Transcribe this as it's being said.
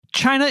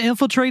China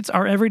infiltrates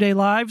our everyday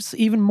lives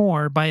even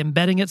more by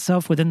embedding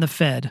itself within the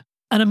Fed.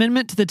 An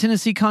amendment to the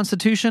Tennessee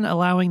Constitution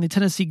allowing the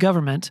Tennessee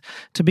government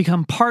to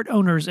become part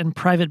owners in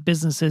private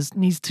businesses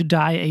needs to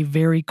die a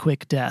very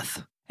quick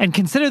death. And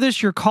consider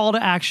this your call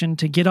to action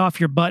to get off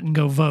your butt and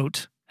go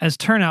vote, as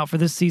turnout for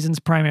this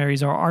season's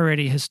primaries are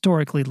already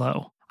historically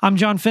low. I'm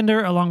John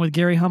Fender, along with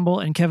Gary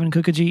Humble and Kevin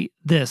Kukaji.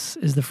 This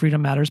is the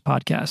Freedom Matters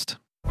Podcast.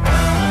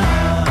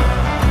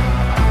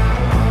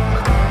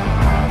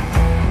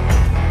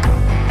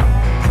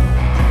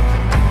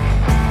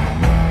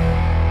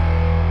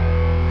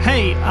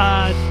 Hey,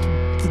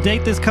 the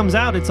date this comes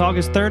out, it's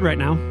August 3rd right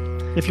now.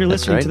 If you're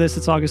listening to this,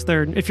 it's August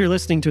 3rd. If you're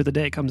listening to it the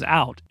day it comes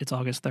out, it's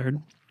August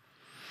 3rd.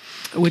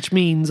 Which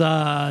means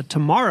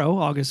tomorrow,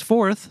 August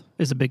 4th,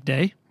 is a big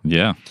day.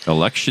 Yeah,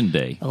 Election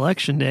Day.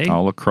 Election Day.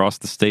 All across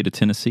the state of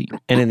Tennessee.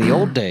 And in the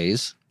old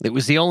days, it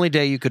was the only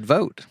day you could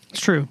vote.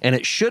 It's true. And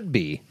it should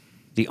be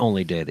the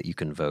only day that you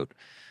can vote.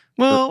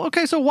 Well,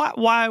 okay, so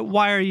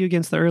why are you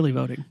against the early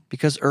voting?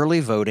 Because early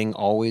voting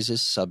always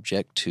is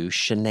subject to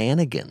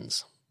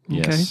shenanigans.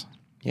 Yes.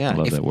 Yeah. I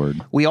love that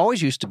word. We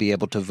always used to be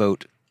able to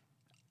vote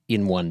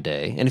in one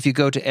day. And if you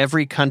go to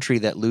every country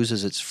that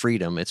loses its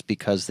freedom, it's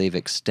because they've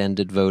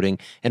extended voting.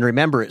 And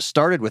remember, it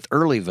started with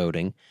early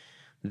voting.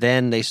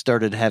 Then they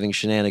started having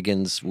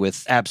shenanigans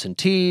with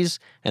absentees,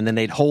 and then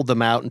they'd hold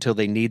them out until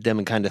they need them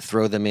and kind of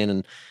throw them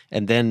in.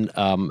 And then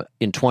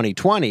in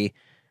 2020,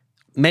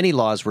 many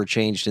laws were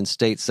changed in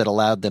states that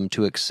allowed them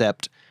to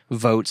accept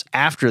votes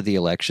after the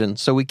election.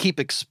 So we keep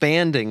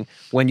expanding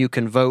when you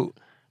can vote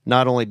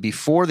not only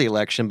before the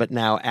election, but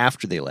now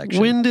after the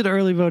election. When did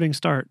early voting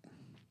start?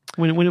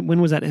 When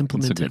was that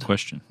implemented? That's a good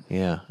question.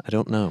 Yeah, I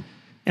don't know.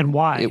 And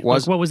why? It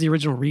was, what was the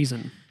original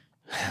reason?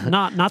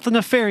 Not the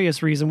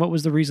nefarious reason. What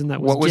was the reason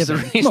that was given? What was the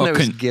reason that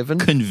was given?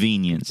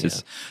 Convenience. Yeah.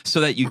 So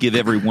that you give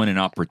everyone an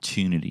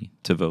opportunity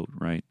to vote,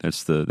 right?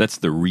 That's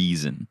the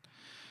reason.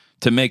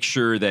 To make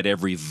sure that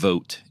every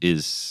vote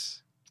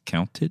is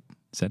counted.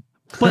 Is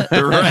that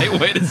the right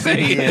way to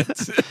say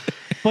it?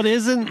 But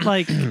isn't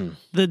like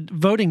the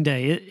voting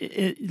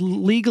day,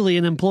 legally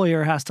an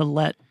employer has to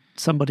let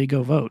somebody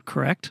go vote,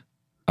 correct?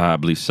 I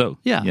believe so.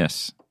 Yeah.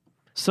 Yes.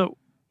 So,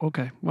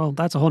 okay. Well,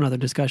 that's a whole other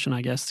discussion,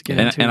 I guess, to get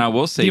into. And I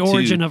will say, the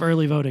origin of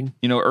early voting.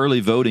 You know,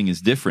 early voting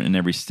is different in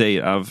every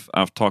state.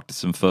 I've talked to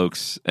some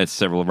folks at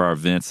several of our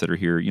events that are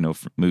here, you know,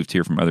 moved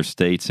here from other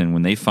states. And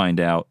when they find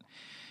out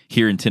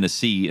here in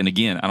Tennessee, and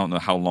again, I don't know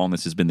how long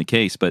this has been the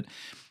case, but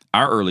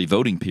our early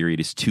voting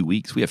period is 2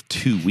 weeks. We have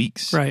 2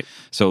 weeks. Right.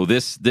 So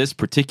this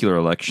particular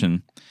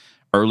election,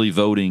 early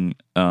voting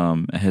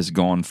has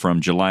gone from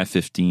July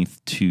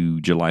 15th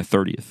to July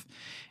 30th.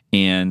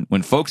 And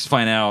when folks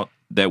find out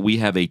that we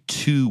have a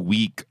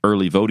 2-week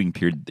early voting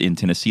period in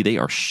Tennessee, they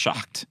are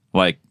shocked.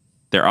 Like,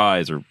 their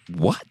eyes are,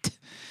 what?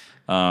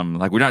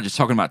 Like, we're not just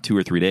talking about 2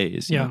 or 3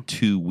 days. You know,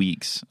 2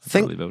 weeks of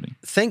early voting.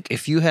 Think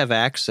if you have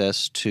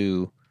access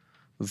to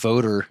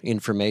voter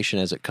information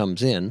as it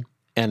comes in,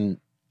 and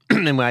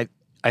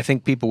I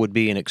think people would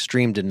be in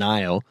extreme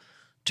denial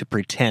to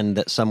pretend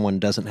that someone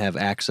doesn't have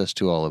access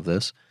to all of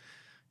this,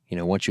 you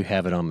know, once you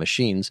have it on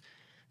machines.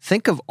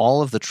 Think of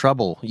all of the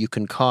trouble you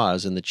can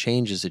cause and the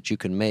changes that you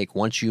can make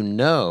once you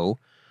know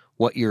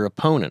what your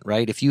opponent,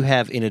 right? If you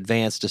have in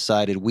advance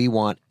decided we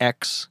want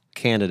X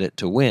candidate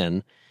to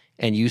win,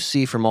 and you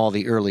see from all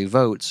the early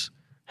votes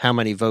how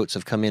many votes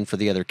have come in for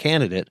the other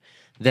candidate,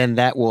 then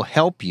that will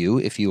help you,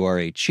 if you are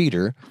a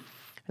cheater,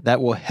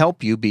 that will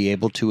help you be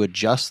able to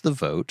adjust the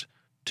vote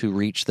to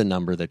reach the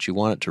number that you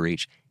want it to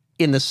reach.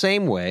 In the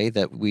same way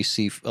that we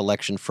see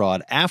election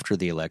fraud after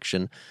the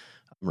election.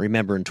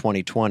 Remember in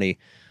 2020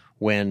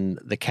 when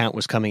the count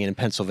was coming in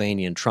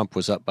Pennsylvania and Trump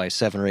was up by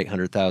 700,000 or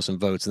 800,000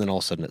 votes, and then all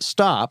of a sudden it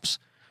stops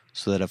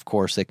so that, of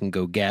course, they can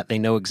go they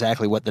know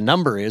exactly what the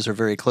number is or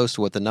very close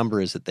to what the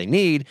number is that they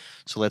need,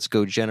 so let's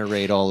go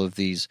generate all of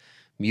these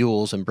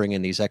mules and bring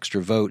in these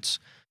extra votes.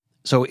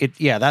 So,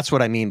 that's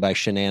what I mean by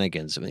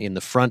shenanigans. In the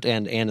front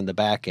end and in the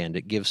back end,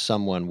 it gives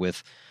someone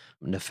with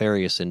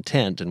nefarious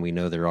intent, and we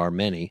know there are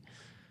many,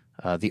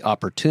 the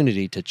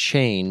opportunity to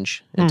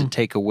change and to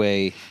take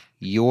away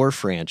your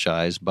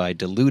franchise by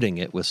diluting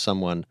it with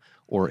someone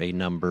or a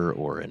number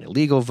or an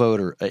illegal vote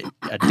or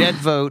a dead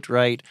vote,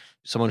 right?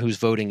 Someone who's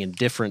voting in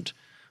different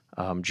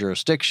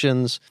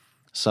jurisdictions,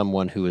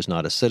 someone who is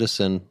not a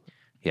citizen.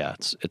 Yeah,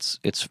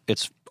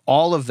 it's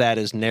all of that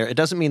is it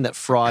doesn't mean that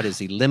fraud is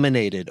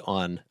eliminated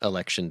on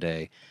Election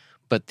Day,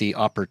 but the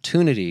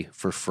opportunity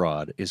for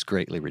fraud is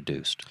greatly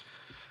reduced.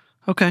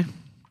 Okay.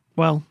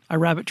 Well, I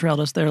rabbit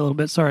trailed us there a little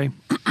bit. Sorry.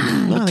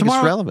 I think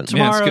it's relevant.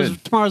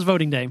 Tomorrow's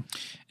voting day.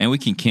 And we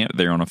can camp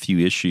there on a few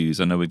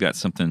issues. I know we've got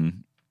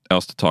something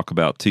else to talk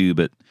about too,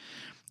 but,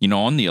 you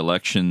know, on the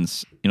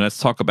elections, you know, let's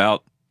talk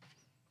about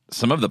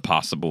some of the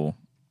possible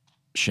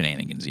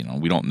shenanigans. You know,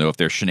 we don't know if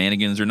they're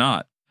shenanigans or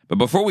not. But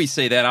before we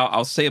say that,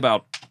 I'll say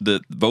about the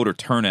voter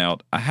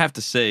turnout. I have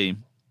to say,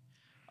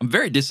 I'm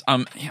very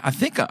I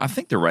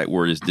think the right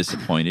word is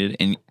disappointed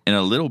and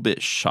a little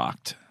bit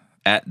shocked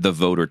at the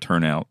voter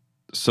turnout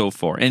so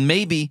far. And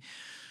maybe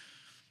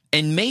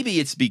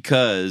it's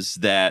because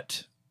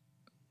that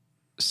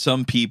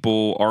some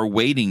people are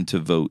waiting to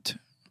vote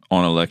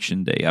on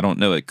Election Day. I don't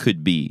know. It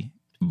could be.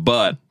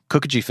 But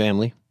Cookagee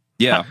family.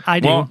 yeah. I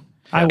do. Well,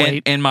 I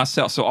wait. And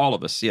myself. So all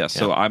of us, yes.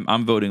 So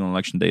I'm voting on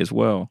Election Day as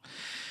well.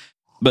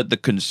 But the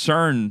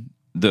concern,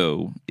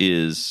 though,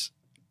 is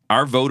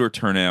our voter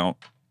turnout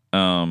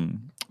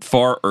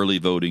for early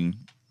voting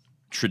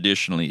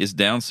traditionally is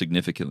down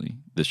significantly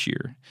this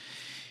year.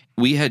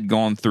 We had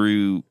gone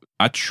through,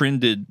 I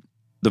trended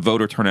the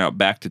voter turnout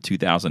back to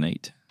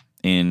 2008.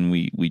 And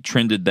we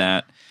trended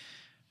that.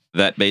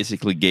 That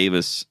basically gave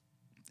us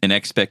an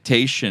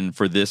expectation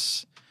for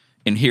this.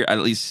 And here, at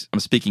least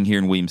I'm speaking here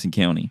in Williamson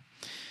County,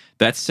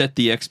 that set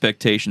the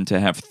expectation to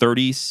have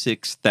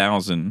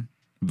 36,000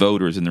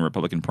 voters in the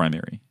Republican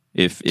primary.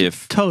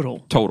 If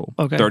Total.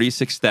 Okay.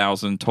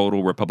 36,000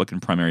 total Republican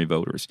primary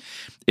voters.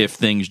 If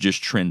things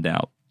just trend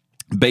out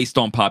based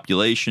on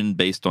population,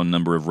 based on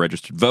number of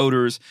registered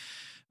voters,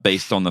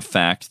 based on the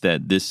fact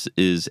that this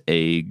is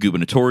a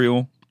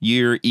gubernatorial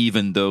year,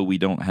 even though we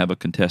don't have a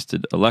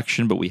contested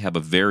election, but we have a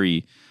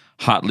very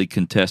hotly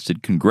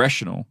contested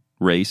congressional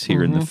race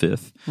here in the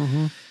 5th.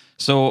 Mm-hmm.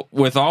 So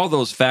with all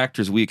those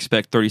factors, we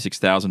expect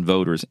 36,000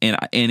 voters.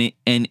 And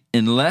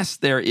unless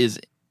there is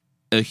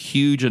a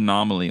huge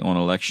anomaly on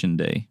Election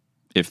Day,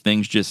 if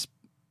things just,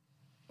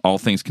 all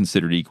things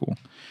considered equal,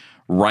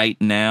 right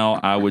now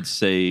I would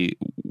say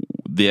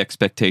the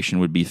expectation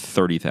would be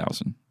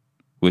 30,000,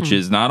 which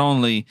is not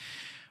only,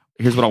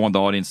 here's what I want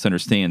the audience to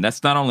understand,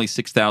 that's not only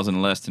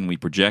 6,000 less than we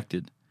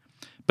projected,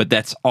 but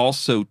that's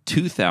also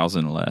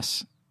 2,000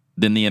 less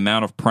than the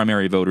amount of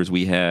primary voters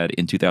we had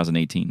in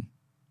 2018.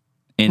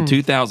 In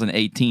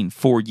 2018,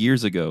 4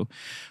 years ago,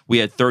 we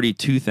had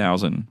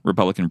 32,000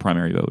 Republican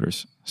primary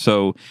voters.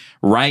 So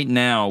right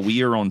now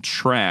we are on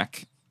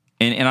track,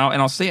 and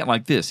I'll say it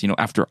like this,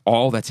 after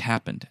all that's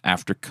happened,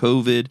 after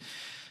COVID,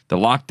 the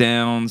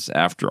lockdowns,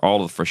 after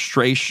all the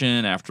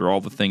frustration, after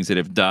all the things that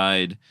have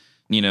died,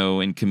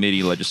 in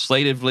committee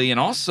legislatively, and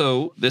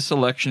also this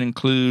election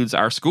includes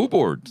our school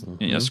board.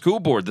 School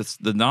board, that's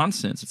the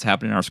nonsense that's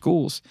happening in our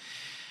schools.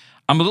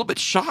 I'm a little bit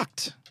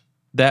shocked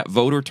that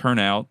voter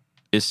turnout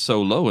is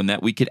so low and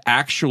that we could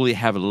actually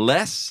have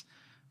less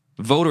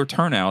voter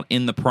turnout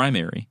in the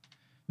primary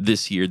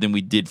this year than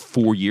we did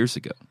 4 years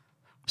ago.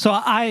 So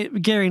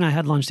Gary and I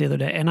had lunch the other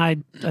day, and I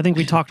think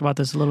we talked about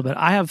this a little bit.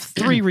 I have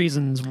 3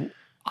 reasons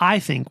I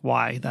think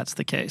why that's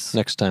the case.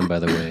 Next time, by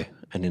the way,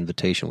 an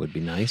invitation would be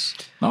nice.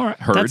 All right,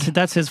 heard.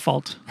 That's his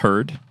fault.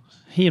 Heard.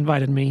 He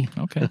invited me.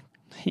 Okay.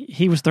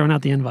 He was throwing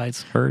out the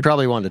invites. Heard.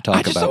 Probably wanted to talk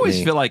about me. I just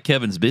always feel like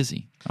Kevin's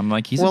busy. I'm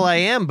like, I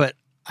am, but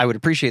I would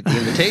appreciate the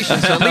invitation,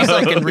 so at least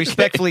I can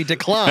respectfully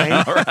decline.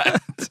 All right.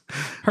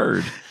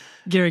 Heard.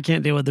 Gary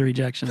can't deal with the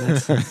rejection.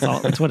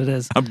 That's what it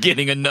is. I'm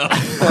getting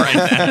enough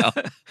right now.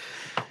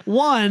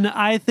 One,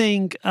 I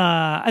think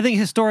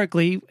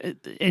historically,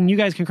 and you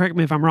guys can correct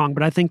me if I'm wrong,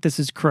 but I think this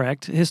is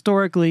correct.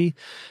 Historically,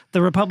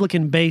 the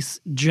Republican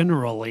base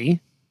generally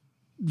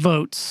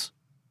votes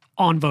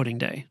on voting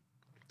day.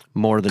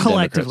 More than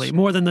collectively, Democrats.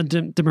 more than the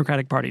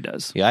Democratic Party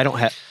does.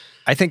 Yeah,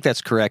 I think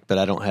that's correct, but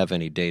I don't have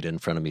any data in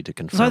front of me to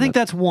confirm. So I think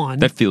that's one.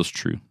 That feels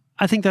true.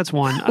 I think that's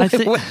one.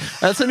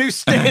 That's a new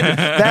standard.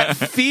 That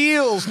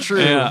feels true.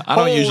 Yeah, I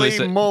don't Holy usually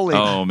say. moly!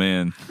 Oh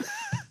man.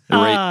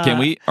 Are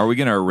we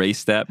going to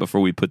erase that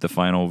before we put the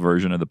final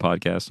version of the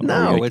podcast?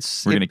 No,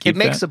 we're going to keep it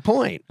makes that? a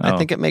point. Oh. I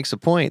think it makes a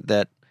point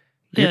that.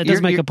 Yeah, it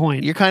does make a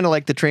point. You're kind of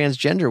like the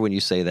transgender when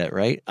you say that,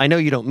 right? I know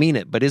you don't mean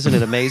it, but isn't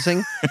it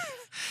amazing?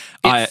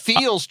 It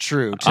feels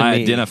true to me. I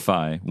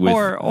identify with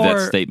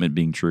that statement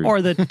being true.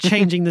 Or the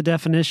changing the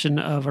definition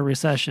of a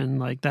recession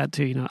like that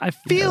too. I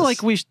feel like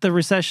the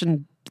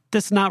recession,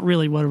 that's not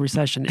really what a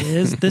recession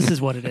is. This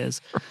is what it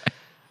is.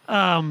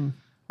 Right.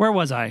 Where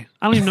was I?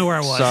 I don't even know where I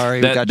was.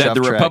 Sorry, that got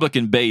the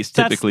Republican base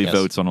typically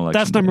votes on election.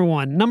 That's number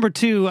one. Number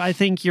two, I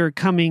think you're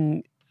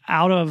coming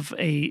out of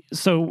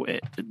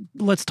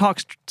let's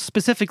talk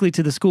specifically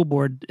to the school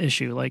board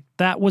issue. Like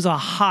that was a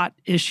hot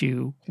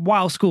issue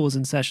while school was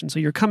in session. So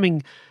you're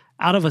coming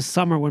out of a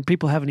summer when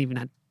people haven't even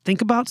had to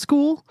think about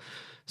school.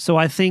 So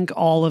I think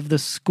all of the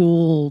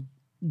school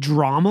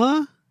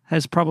drama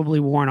has probably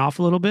worn off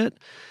a little bit.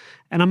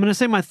 And I'm going to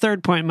say my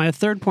third point. My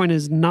third point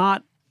is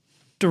not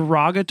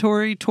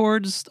derogatory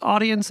towards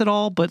audience at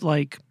all, but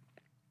like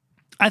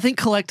I think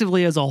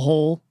collectively as a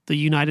whole, the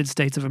United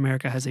States of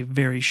America has a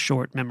very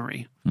short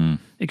memory,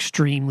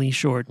 extremely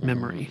short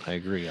memory. I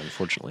agree,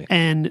 unfortunately.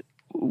 And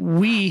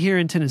we here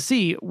in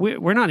Tennessee,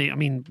 we're not,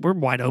 we're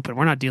wide open.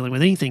 We're not dealing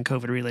with anything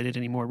COVID related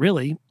anymore,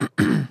 really,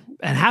 and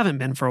haven't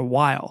been for a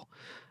while.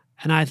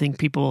 And I think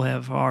people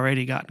have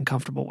already gotten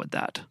comfortable with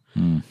that.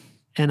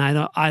 And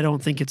I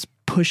don't think it's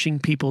pushing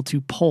people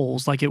to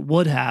polls like it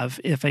would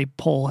have if a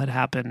poll had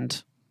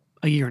happened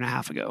a year and a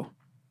half ago.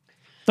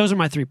 Those are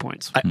my 3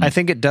 points. I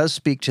think it does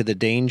speak to the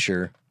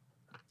danger.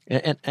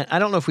 And I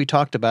don't know if we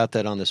talked about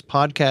that on this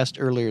podcast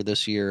earlier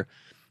this year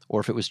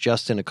or if it was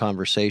just in a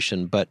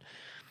conversation, but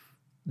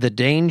the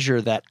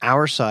danger that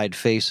our side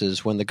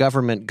faces when the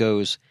government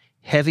goes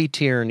heavy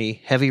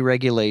tyranny, heavy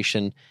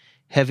regulation,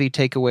 heavy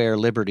take away our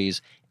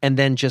liberties, and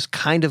then just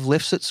kind of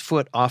lifts its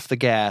foot off the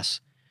gas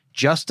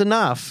just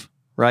enough,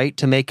 right,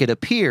 to make it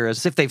appear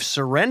as if they've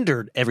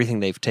surrendered everything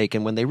they've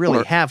taken when they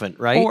really haven't,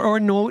 right? Or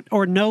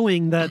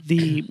knowing that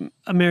the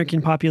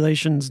American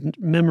population's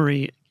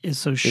memory is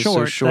so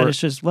short that it's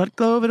just let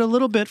go of it a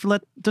little bit for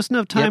just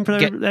enough time for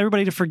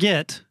everybody to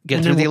forget. Get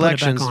and through then the we'll put it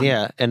back elections, on.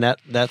 yeah, and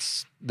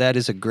that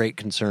is a great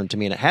concern to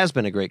me, and it has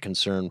been a great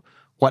concern.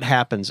 What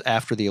happens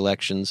after the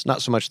elections,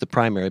 not so much the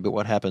primary, but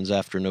what happens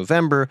after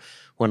November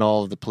when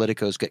all of the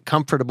politicos get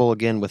comfortable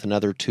again with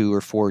another 2 or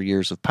 4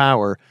 years of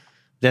power,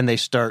 then they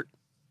start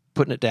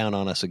putting it down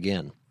on us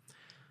again.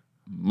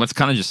 It's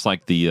kind of just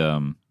like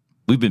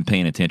we've been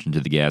paying attention to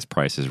the gas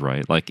prices,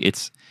 right? Like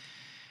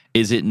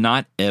is it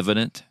not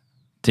evident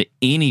to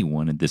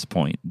anyone at this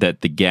point that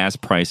the gas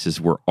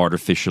prices were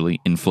artificially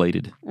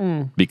inflated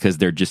because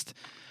they're just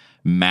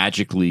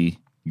magically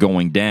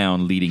going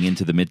down leading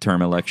into the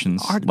midterm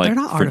elections? They're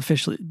not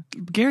artificially.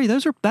 Gary,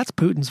 that's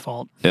Putin's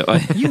fault.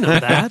 You know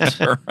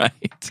that.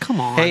 Right. Come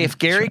on. Hey, if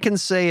Gary can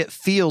say it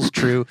feels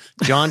true,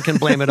 John can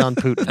blame it on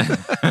Putin.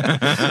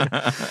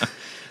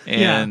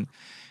 And,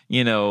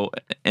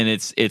 and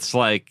it's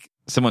like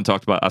someone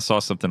talked about, I saw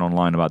something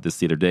online about this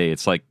the other day.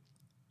 It's like,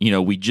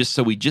 we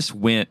just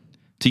went,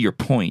 to your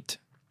point,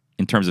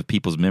 in terms of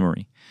people's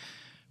memory,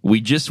 we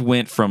just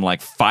went from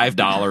like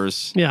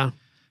 $5. Yeah.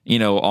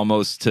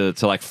 Almost to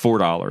like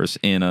 $4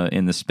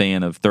 in the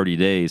span of 30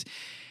 days.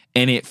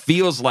 And it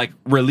feels like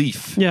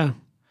relief. Yeah.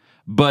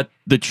 But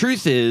the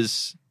truth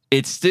is,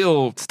 it's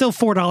still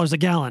 $4 a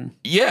gallon.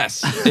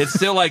 Yes. It's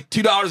still like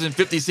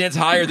 $2.50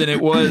 higher than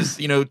it was,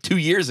 2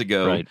 years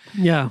ago. Right.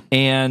 Yeah.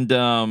 And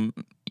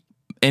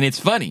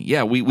it's funny.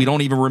 Yeah, we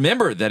don't even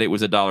remember that it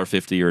was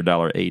 $1.50 or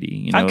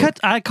 $1.80.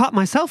 I caught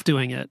myself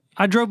doing it.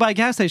 I drove by a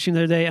gas station the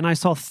other day and I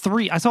saw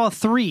a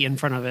 3 in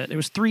front of it. It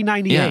was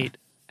 $3.98. Yeah.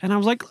 And I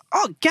was like,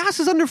 "Oh, gas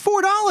is under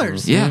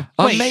 $4." Yeah.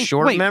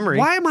 Short memory.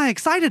 Why am I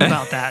excited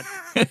about that?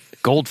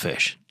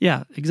 Goldfish.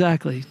 Yeah,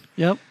 exactly.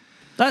 Yep.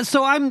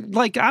 So I'm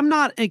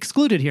not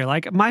excluded here.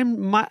 Like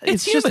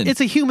it's human. it's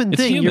a human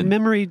It's thing. Your human.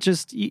 memory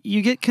just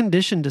you get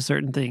conditioned to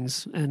certain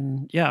things,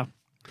 and yeah.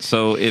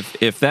 So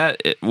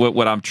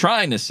what I'm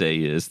trying to say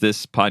is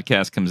this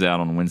podcast comes out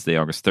on Wednesday,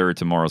 August 3rd.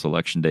 Tomorrow's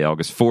election day,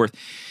 August 4th.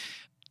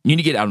 You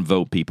need to get out and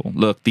vote, people.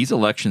 Look, these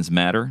elections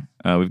matter.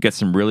 We've got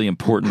some really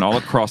important, all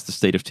across the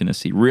state of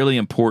Tennessee, really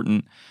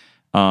important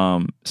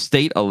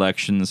state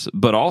elections,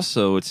 but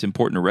also it's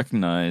important to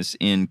recognize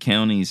in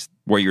counties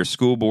where your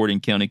school board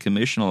and county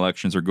commission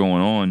elections are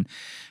going on,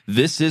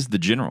 this is the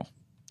general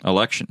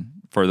election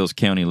for those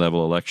county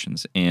level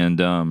elections. And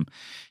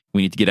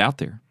we need to get out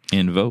there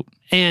and vote.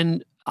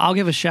 And I'll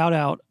give a shout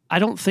out. I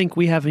don't think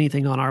we have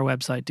anything on our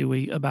website, do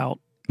we, about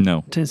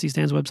No. Tennessee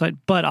Stand's website,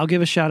 but I'll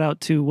give a shout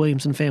out to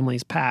Williamson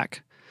Families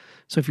PAC.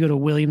 So if you go to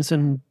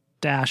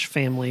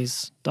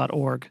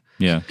williamson-families.org,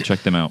 Yeah,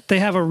 check them out. they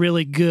have a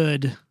really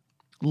good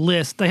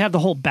list. They have the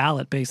whole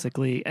ballot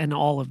basically, and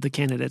all of the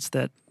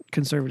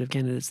conservative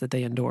candidates that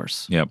they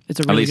endorse. Yep.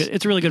 It's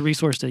a really good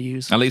resource to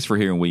use. At least for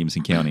here in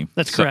Williamson County.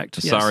 That's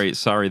correct, yes.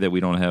 Sorry that we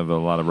don't have a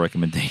lot of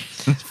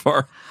recommendations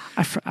for.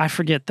 I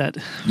forget that.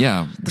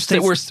 Yeah,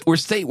 we're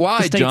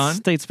statewide, John.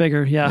 State's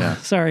bigger. Yeah.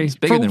 Sorry. It's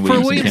bigger than for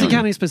Williamson Williamson County.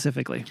 County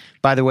specifically.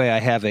 By the way, I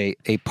have a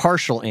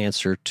partial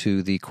answer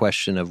to the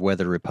question of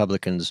whether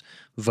Republicans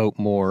vote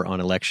more on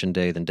Election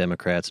Day than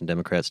Democrats, and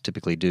Democrats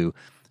typically do.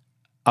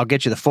 I'll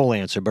get you the full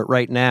answer, but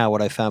right now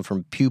what I found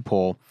from Pew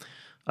Poll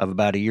of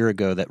about a year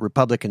ago, that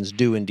Republicans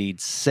do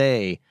indeed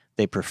say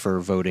they prefer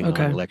voting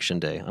on Election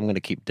Day. I'm going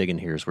to keep digging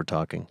here as we're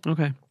talking.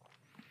 Okay.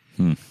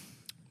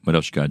 What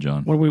else you got,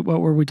 John? What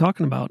were we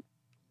talking about?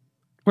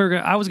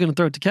 I was going to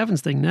throw it to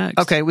Kevin's thing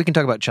next. Okay, we can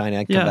talk about China.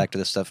 I can come back to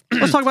this stuff.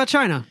 Let's talk about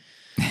China.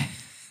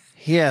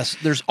 Yes,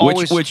 there's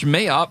always... Which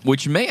may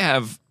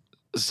have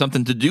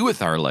something to do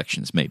with our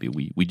elections, maybe.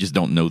 We just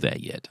don't know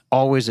that yet.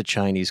 Always a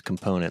Chinese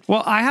component.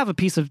 Well, I have a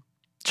piece of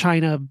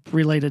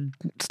China-related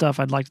stuff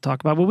I'd like to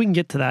talk about, but we can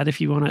get to that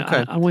if you want to.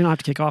 Okay. We don't have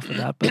to kick off with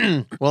that.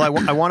 But Well, I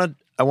want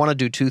to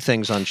do two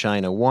things on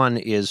China. One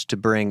is to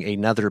bring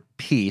another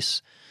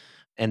piece,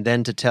 and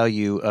then to tell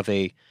you of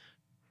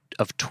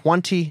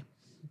 20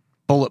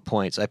 bullet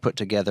points I put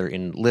together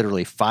in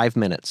literally 5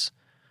 minutes,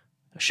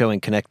 showing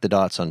connect the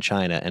dots on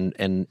China,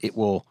 and it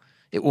will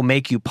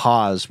make you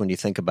pause when you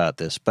think about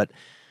this. But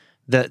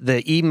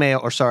the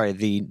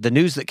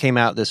news that came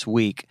out this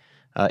week,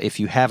 if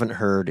you haven't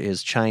heard,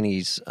 is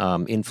Chinese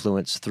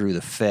influence through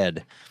the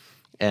Fed.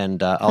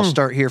 And I'll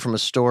start here from a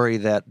story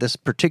this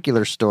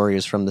particular story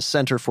is from the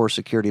Center for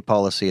Security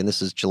Policy, and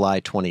this is July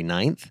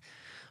 29th.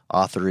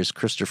 Author is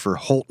Christopher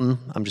Holton.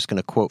 I'm just going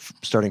to quote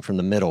starting from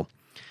the middle.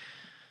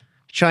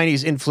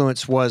 Chinese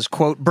influence was,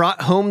 quote,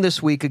 brought home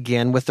this week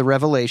again with the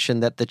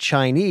revelation that the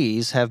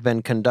Chinese have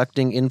been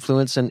conducting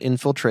influence and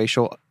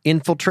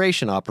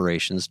infiltration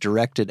operations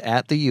directed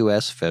at the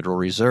U.S. Federal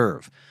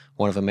Reserve,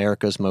 one of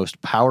America's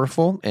most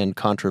powerful and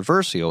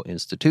controversial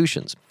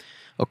institutions.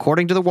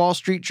 According to the Wall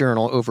Street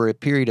Journal, over a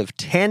period of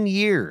 10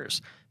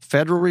 years,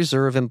 Federal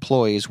Reserve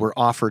employees were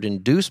offered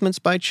inducements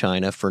by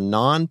China for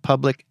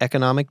non-public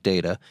economic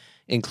data,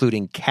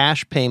 including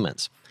cash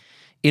payments.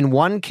 In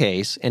one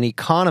case, an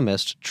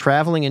economist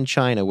traveling in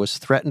China was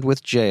threatened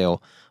with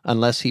jail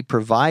unless he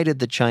provided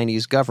the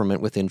Chinese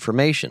government with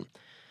information.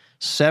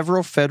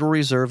 Several Federal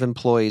Reserve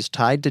employees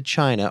tied to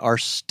China are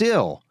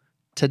still,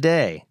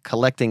 today,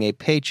 collecting a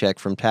paycheck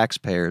from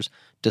taxpayers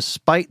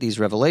despite these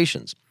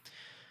revelations.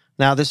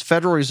 Now, this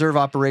Federal Reserve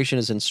operation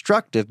is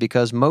instructive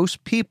because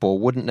most people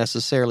wouldn't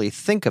necessarily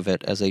think of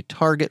it as a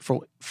target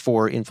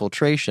for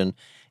infiltration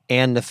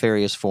and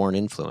nefarious foreign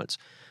influence.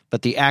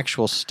 But the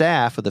actual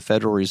staff of the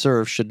Federal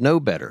Reserve should know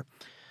better.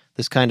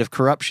 This kind of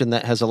corruption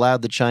that has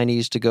allowed the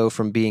Chinese to go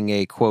from being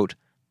a, quote,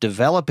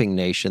 developing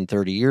nation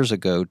 30 years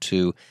ago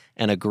to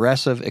an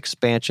aggressive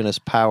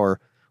expansionist power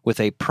with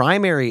a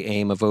primary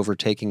aim of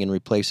overtaking and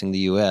replacing the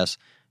U.S.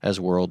 as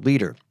world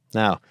leader.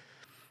 Now,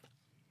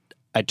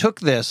 I took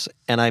this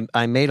and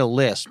I made a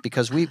list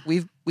because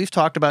we've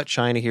talked about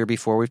China here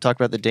before. We've talked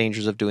about the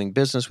dangers of doing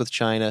business with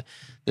China,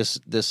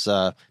 this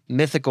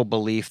mythical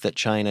belief that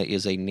China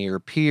is a near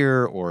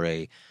peer or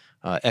a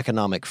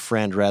economic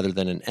friend rather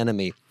than an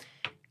enemy.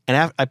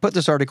 And I put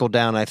this article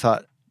down and I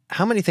thought,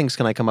 how many things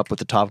can I come up with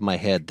the top of my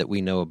head that we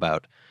know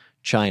about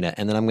China?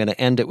 And then I'm going to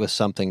end it with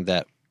something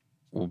that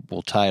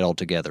will tie it all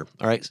together.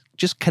 All right,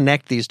 just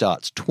connect these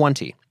dots.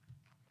 20.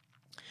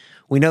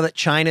 We know that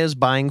China is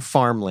buying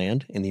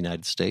farmland in the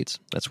United States.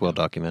 That's well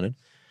documented.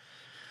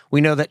 We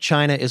know that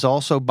China is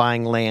also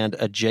buying land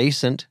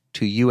adjacent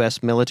to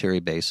U.S. military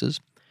bases,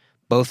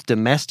 both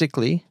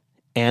domestically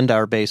and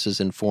our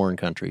bases in foreign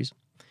countries.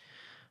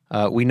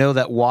 We know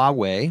that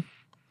Huawei,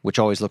 which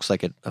always looks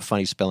like a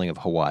funny spelling of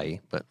Hawaii,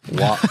 but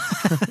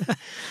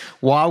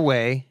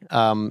Huawei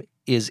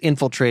is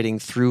infiltrating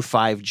through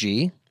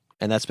 5G,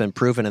 and that's been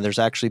proven, and there's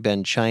actually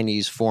been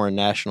Chinese foreign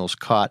nationals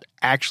caught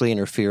actually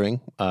interfering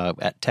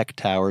at tech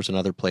towers and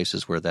other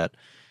places where that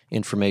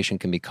information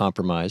can be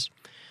compromised.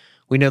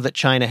 We know that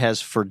China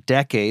has for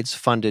decades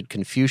funded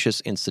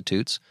Confucius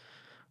Institutes.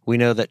 We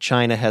know that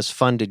China has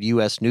funded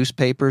U.S.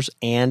 newspapers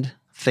and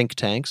think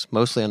tanks,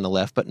 mostly on the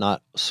left, but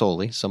not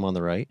solely, some on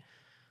the right.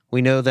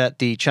 We know that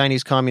the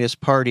Chinese Communist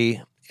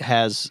Party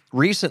has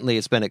recently,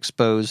 it's been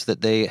exposed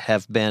that they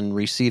have been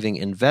receiving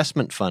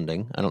investment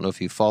funding. I don't know if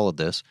you followed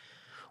this.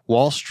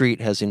 Wall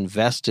Street has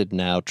invested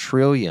now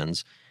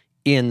trillions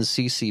in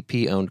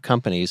CCP-owned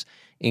companies,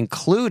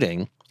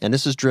 including, and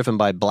this is driven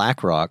by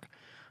BlackRock,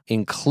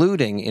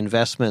 including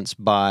investments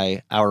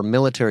by our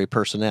military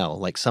personnel.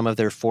 Like some of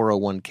their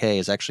 401k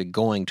is actually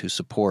going to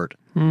support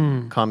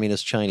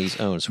communist Chinese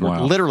owned. So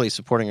we're literally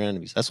supporting our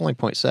enemies. That's only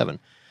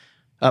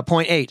 0.7.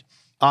 Point 8,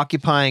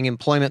 occupying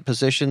employment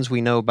positions.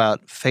 We know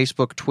about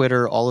Facebook,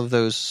 Twitter, all of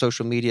those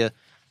social media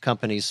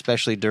companies,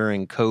 especially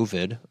during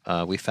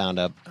COVID. We found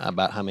out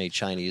about how many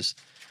Chinese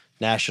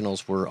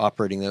nationals were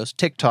operating those.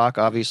 TikTok,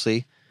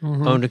 obviously,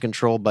 owned and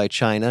controlled by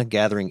China,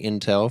 gathering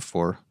intel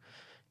for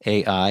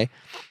AI.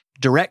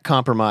 Direct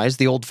compromise,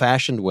 the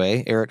old-fashioned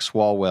way, Eric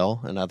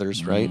Swalwell and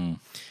others, right?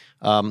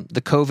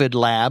 The COVID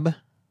lab,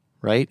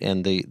 right,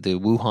 and the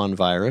Wuhan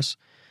virus.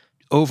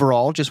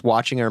 Overall, just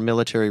watching our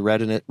military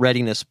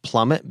readiness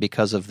plummet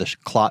because of the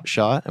clot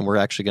shot, and we're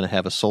actually going to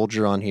have a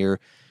soldier on here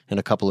in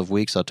a couple of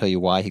weeks. I'll tell you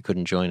why he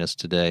couldn't join us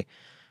today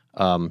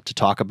to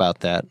talk about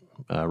that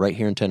right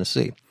here in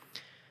Tennessee.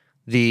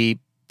 The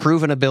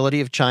proven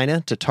ability of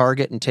China to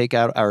target and take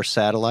out our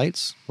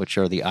satellites, which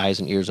are the eyes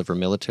and ears of our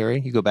military.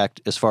 You go back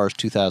as far as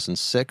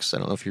 2006. I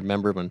don't know if you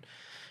remember when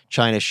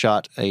China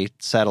shot a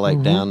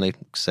satellite down. They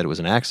said it was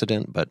an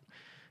accident, but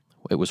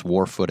it was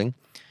war footing.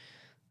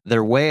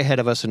 They're way ahead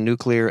of us in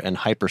nuclear and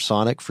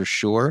hypersonic for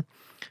sure.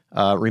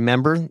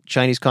 Remember,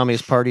 Chinese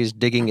Communist Party is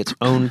digging its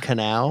own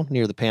canal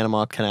near the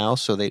Panama Canal,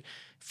 so they,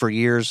 for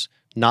years,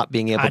 not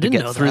being able to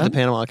get through the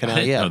Panama Canal.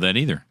 I didn't know that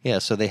either. Yeah,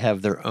 so they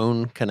have their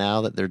own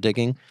canal that they're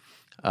digging,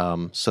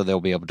 so they'll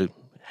be able to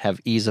have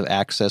ease of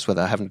access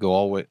without having to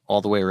go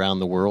all the way around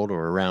the world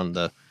or around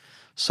the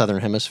southern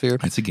hemisphere.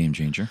 It's a game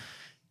changer.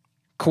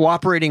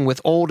 Cooperating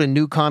with old and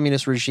new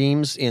communist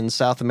regimes in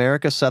South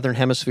America, southern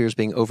hemisphere is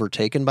being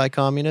overtaken by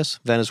communists.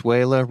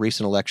 Venezuela,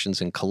 recent elections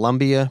in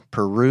Colombia,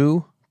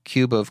 Peru,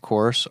 Cuba, of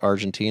course,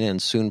 Argentina,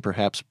 and soon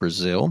perhaps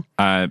Brazil.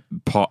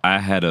 Paul, I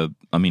had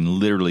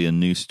literally a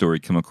news story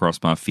come across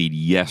my feed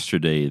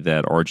yesterday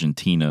that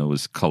Argentina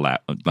was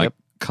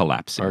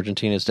collapsing.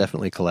 Argentina is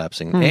definitely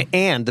collapsing.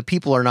 And the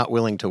people are not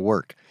willing to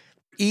work.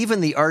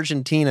 Even the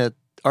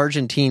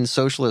Argentine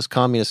Socialist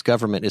Communist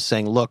government is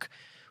saying, look,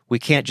 we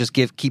can't just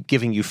keep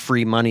giving you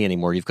free money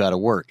anymore. You've got to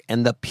work.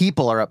 And the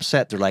people are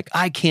upset. They're like,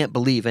 I can't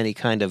believe any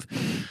kind of,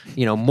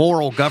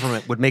 moral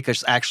government would make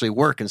us actually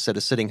work instead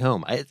of sitting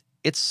home.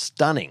 It's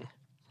stunning.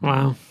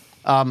 Wow.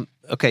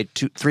 Okay,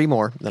 3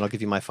 more, then I'll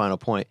give you my final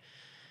point.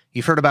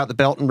 You've heard about the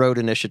Belt and Road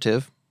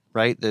Initiative,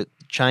 right? The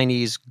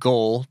Chinese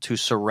goal to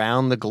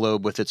surround the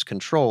globe with its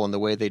control, and the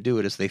way they do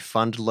it is they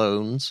fund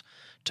loans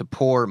to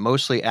poor,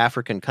 mostly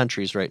African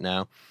countries right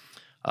now,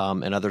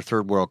 and other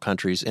third world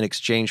countries in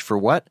exchange for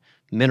what?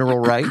 Mineral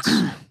rights,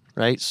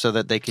 right? So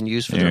that they can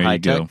use for There their you high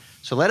tech. go.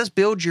 So let us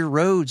build your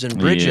roads and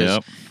bridges.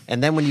 Yep.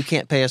 And then when you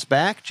can't pay us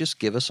back, just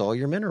give us all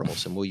your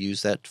minerals and we'll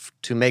use that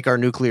to make our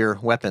nuclear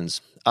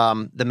weapons.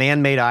 The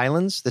man-made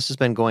islands, this has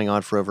been going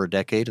on for over a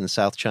decade in the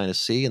South China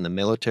Sea and the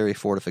military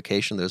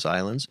fortification of those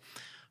islands.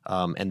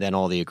 And then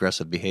all the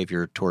aggressive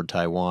behavior toward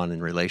Taiwan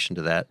in relation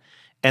to that.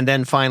 And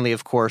then finally,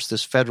 of course,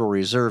 this Federal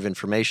Reserve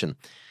information.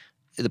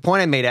 The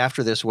point I made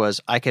after this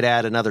was I could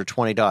add another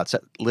 20 dots.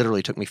 That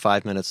literally took me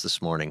 5 minutes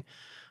this morning.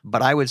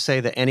 But I would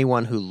say that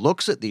anyone who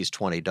looks at these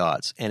 20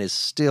 dots and is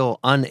still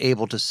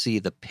unable to see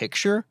the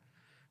picture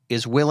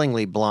is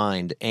willingly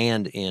blind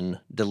and in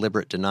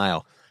deliberate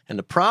denial. And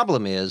the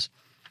problem is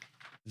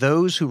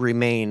those who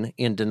remain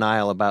in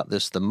denial about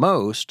this the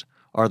most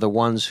are the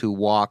ones who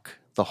walk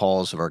the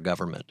halls of our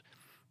government.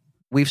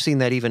 We've seen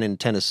that even in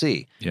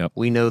Tennessee. Yep.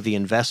 We know the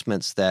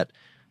investments that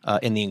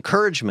and the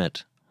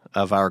encouragement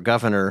of our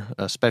governor,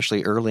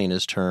 especially early in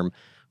his term,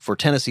 for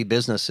Tennessee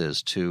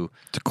businesses to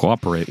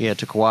cooperate. Yeah,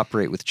 to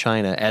cooperate with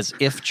China, as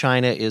if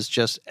China is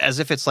just as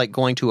if it's like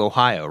going to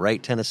Ohio,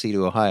 right? Tennessee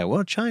to Ohio.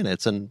 Well, China,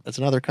 it's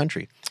another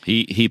country.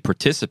 He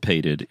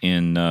participated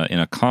in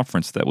a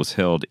conference that was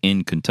held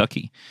in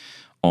Kentucky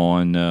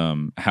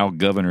on how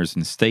governors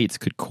and states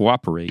could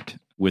cooperate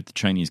with the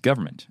Chinese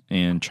government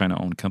and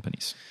China-owned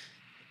companies.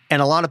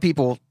 And a lot of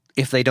people,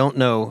 if they don't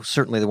know,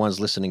 certainly the ones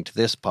listening to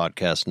this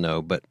podcast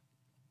know, but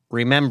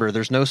remember,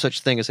 there's no such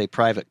thing as a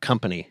private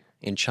company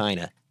in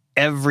China.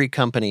 Every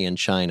company in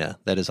China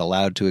that is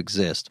allowed to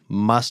exist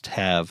must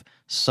have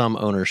some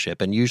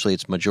ownership, and usually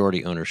it's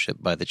majority ownership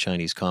by the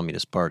Chinese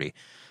Communist Party.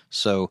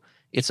 So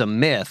it's a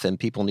myth, and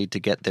people need to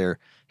get their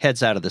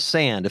heads out of the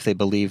sand if they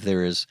believe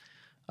there is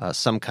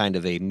some kind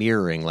of a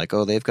mirroring, like,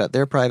 oh, they've got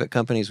their private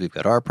companies, we've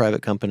got our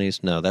private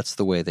companies. No, that's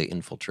the way they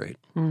infiltrate.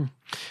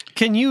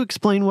 Can you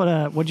explain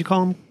what'd you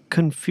call them?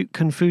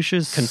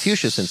 Confucius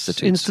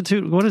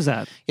Institute. What is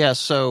that? Yeah,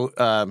 so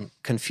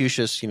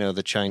Confucius,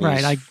 the Chinese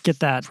right, I get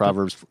that.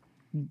 Proverbs.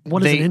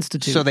 What is an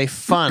institute? So they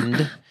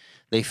fund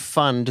the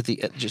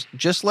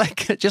just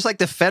like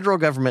the federal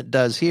government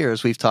does here,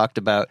 as we've talked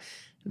about.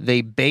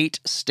 They bait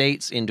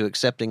states into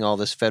accepting all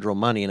this federal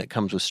money, and it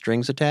comes with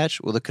strings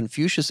attached. Well, the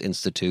Confucius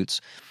Institutes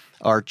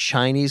are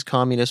Chinese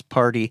Communist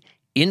Party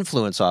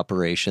influence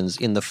operations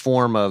in the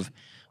form of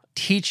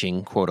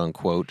teaching, quote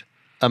unquote,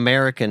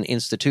 American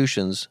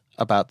institutions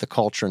about the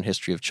culture and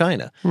history of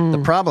China.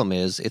 The problem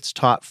is it's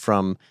taught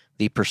from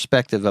the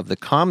perspective of the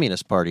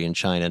Communist Party in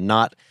China,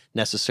 not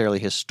necessarily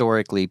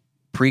historically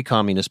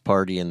pre-Communist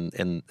Party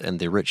and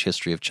the rich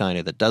history of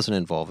China that doesn't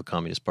involve the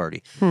Communist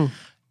Party.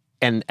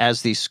 And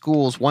as these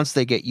schools, once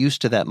they get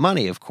used to that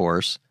money, of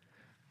course,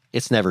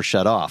 it's never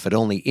shut off. It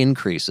only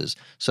increases.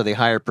 So they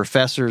hire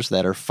professors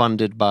that are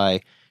funded by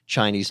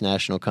Chinese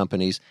national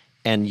companies,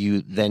 and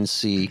you then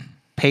see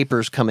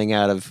papers coming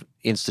out of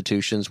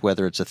institutions,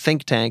 whether it's a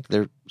think tank,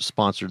 they're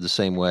sponsored the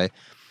same way,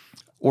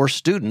 or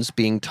students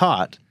being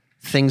taught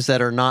things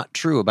that are not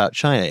true about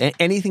China.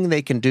 Anything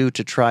they can do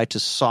to try to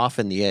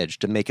soften the edge,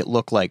 to make it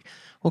look like,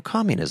 well,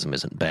 communism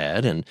isn't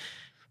bad, and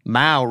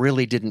Mao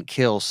really didn't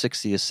kill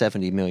 60 to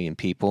 70 million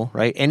people,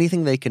 right?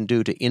 Anything they can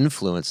do to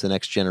influence the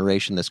next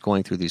generation that's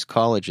going through these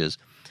colleges,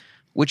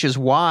 which is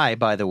why,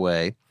 by the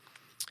way,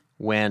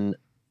 when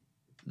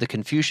the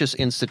Confucius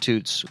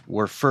Institutes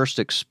were first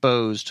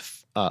exposed,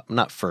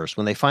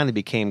 when they finally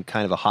became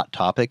kind of a hot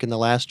topic in the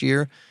last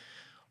year,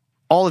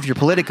 all of your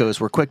politicos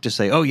were quick to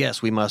say, oh,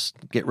 yes, we must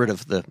get rid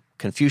of the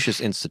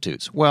Confucius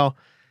Institutes. Well,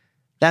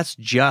 that's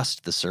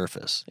just the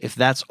surface. If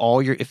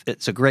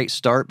it's a great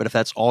start, but if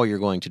that's all you're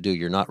going to do,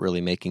 you're not really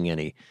making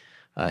any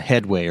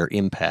headway or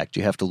impact.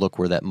 You have to look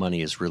where that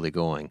money is really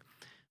going.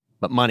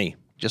 But money,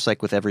 just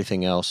like with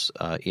everything else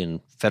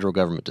in federal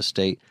government to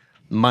state,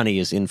 money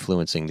is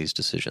influencing these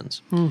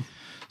decisions.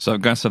 So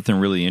I've got something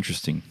really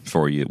interesting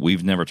for you.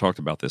 We've never talked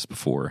about this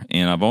before,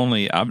 and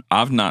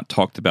I've not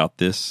talked about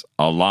this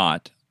a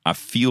lot. I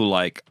feel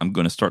like I'm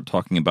going to start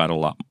talking about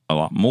it a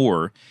lot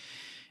more.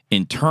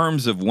 In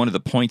terms of one of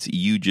the points that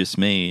you just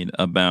made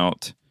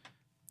about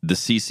the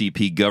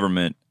CCP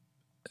government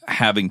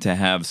having to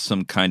have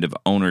some kind of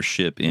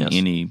ownership in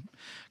any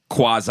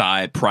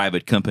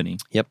quasi-private company.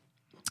 Yep.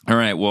 All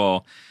right,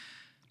 well,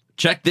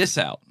 check this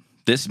out.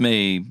 This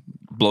may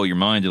blow your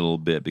mind a little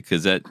bit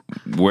because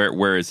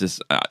where is this?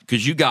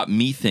 Because you got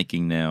me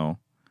thinking now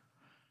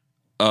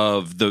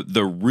of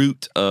the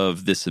root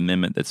of this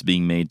amendment that's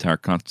being made to our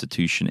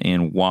Constitution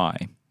and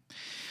why.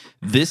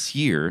 This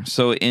year,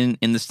 so in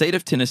the state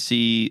of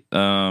Tennessee,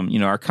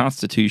 our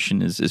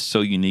Constitution is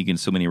so unique in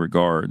so many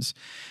regards.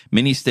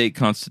 Many state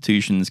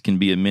constitutions can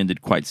be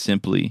amended quite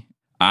simply.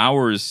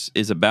 Ours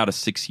is about a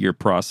 6-year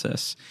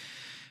process.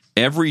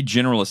 Every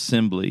General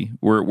Assembly,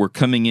 we're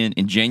coming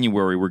in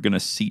January, we're going to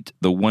seat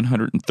the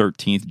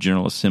 113th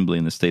General Assembly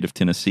in the state of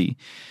Tennessee.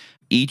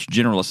 Each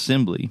General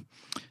Assembly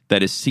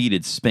that is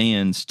seated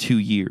spans 2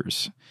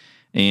 years.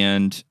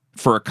 And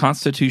for a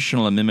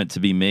constitutional amendment to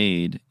be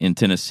made in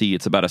Tennessee,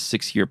 it's about a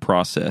 6-year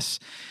process.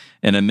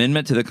 An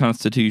amendment to the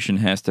Constitution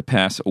has to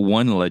pass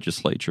one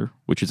legislature,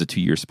 which is a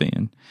 2-year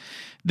span.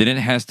 Then it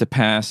has to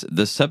pass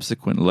the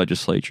subsequent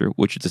legislature,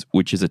 which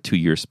is a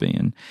 2-year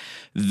span.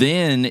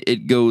 Then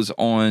it goes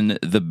on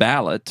the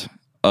ballot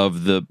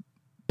of the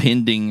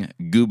pending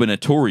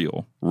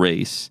gubernatorial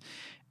race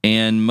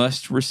and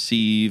must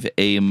receive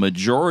a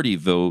majority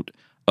vote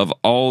of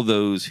all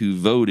those who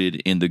voted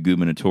in the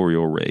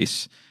gubernatorial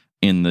race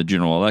in the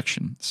general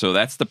election. So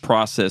that's the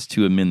process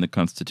to amend the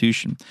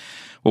Constitution.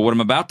 Well, what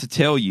I'm about to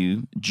tell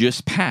you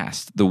just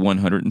passed the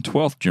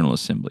 112th General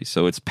Assembly.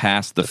 So it's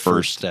passed the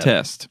first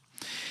test.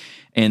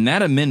 And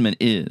that amendment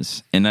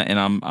is, and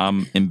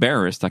I'm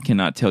embarrassed, I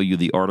cannot tell you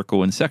the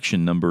article and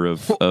section number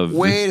of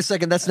Wait a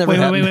second, that's never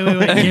happened.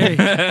 Wait, Gary.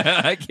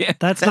 I can't.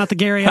 That's not the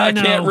Gary I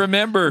know. I can't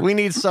remember. We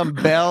need some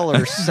bell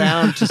or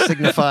sound to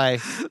signify.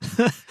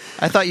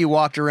 I thought you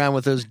walked around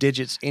with those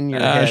digits in your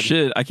head.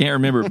 Shit, I can't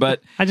remember,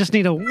 but I just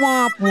need a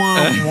womp,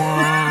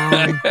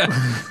 womp,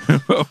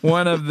 womp.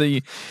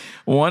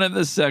 one of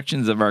the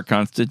sections of our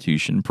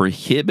Constitution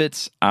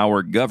prohibits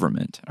our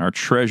government, our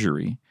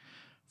treasury,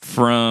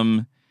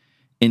 from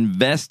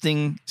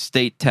investing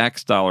state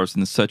tax dollars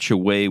in such a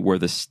way where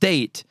the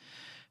state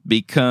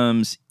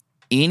becomes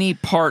any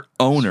part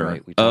owner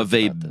of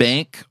a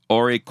bank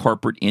or a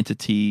corporate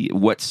entity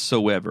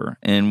whatsoever.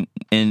 And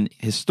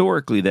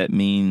historically, that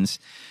means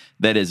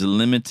that has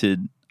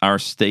limited our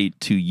state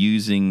to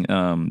using,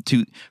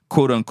 to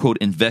quote unquote,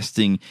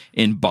 investing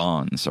in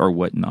bonds or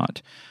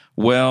whatnot.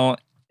 Well,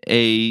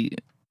 a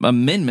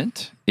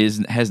amendment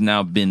has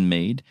now been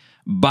made.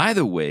 By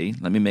the way,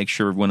 let me make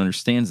sure everyone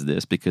understands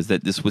this, because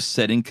this was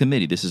said in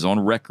committee. This is on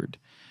record.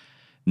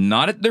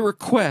 Not at the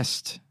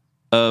request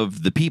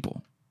of the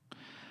people,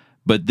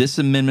 but this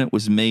amendment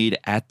was made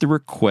at the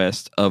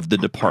request of the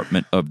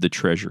Department of the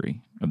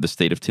Treasury of the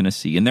state of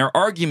Tennessee. And their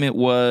argument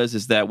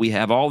is that we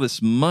have all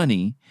this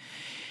money.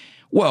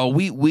 Well,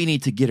 we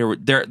need to get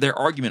their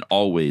argument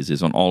always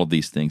is on all of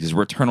these things is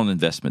return on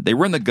investment. They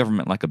run the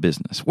government like a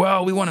business.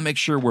 Well, we want to make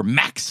sure we're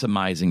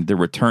maximizing the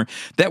return,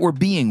 that we're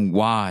being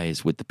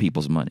wise with the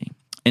people's money.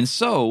 And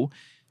so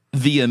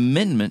the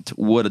amendment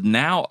would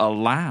now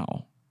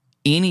allow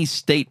any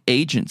state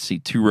agency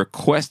to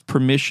request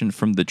permission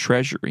from the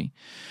Treasury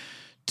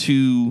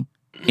to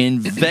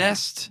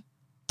invest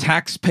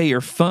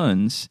taxpayer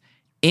funds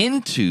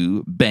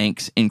into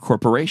banks and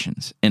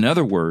corporations. In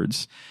other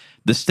words,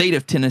 the state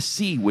of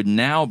Tennessee would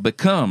now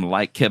become,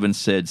 like Kevin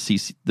said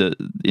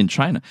in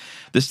China,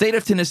 the state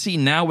of Tennessee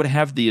now would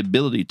have the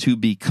ability to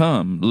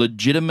become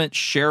legitimate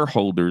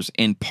shareholders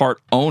and part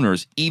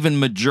owners,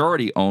 even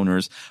majority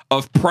owners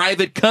of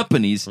private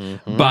companies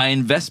by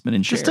investment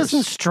in shares. This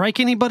doesn't strike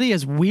anybody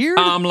as weird?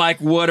 I'm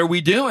like, what are we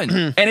doing?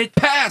 And it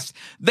passed.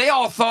 They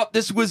all thought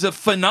this was a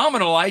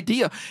phenomenal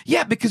idea.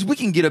 Yeah, because we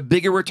can get a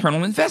bigger return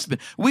on investment.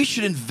 We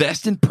should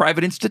invest in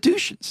private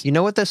institutions. You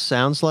know what this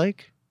sounds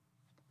like?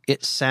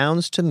 It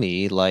sounds to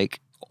me like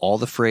all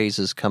the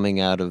phrases coming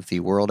out of the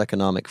World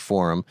Economic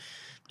Forum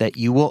that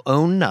you will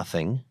own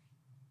nothing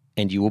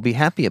and you will be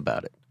happy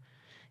about it.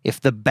 If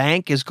the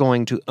bank is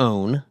going to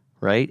own,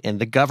 right, and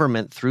the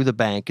government through the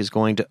bank is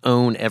going to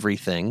own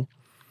everything,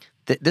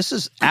 this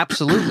is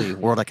absolutely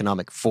World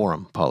Economic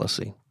Forum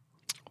policy.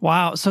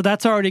 Wow. So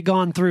that's already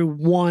gone through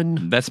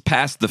one. That's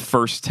past the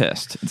first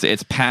test.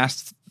 It's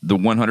past the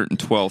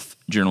 112th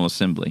General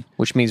Assembly.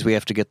 Which means we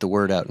have to get the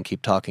word out and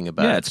keep talking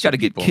about it. Yeah, it's got to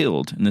get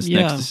killed in this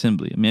next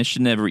assembly. I mean, it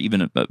should never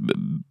even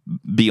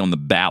be on the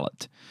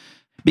ballot.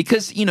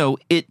 Because,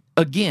 it,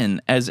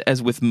 again, as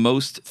with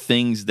most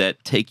things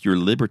that take your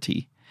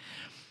liberty,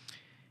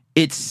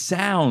 it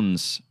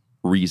sounds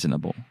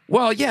reasonable.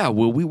 Well, yeah,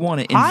 we want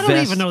to invest. I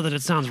don't even know that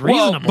it sounds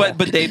reasonable. Well,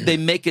 but they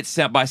make it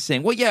sound by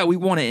saying, well, yeah, we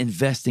want to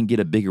invest and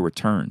get a bigger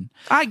return.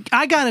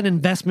 I got an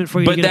investment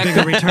for you to get a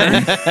bigger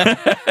return.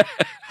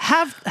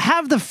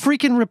 Have the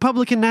freaking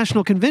Republican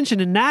National Convention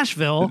in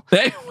Nashville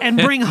and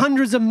bring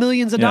hundreds of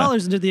millions of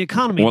dollars into the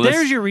economy. Well,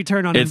 there's your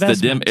return on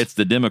investment. It's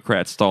the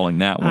Democrats stalling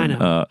that one. I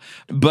know.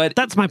 But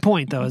that's my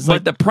point, though.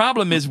 But the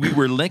problem is we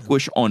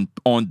relinquish on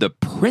the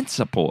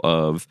principle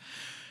of,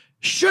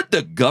 should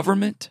the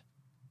government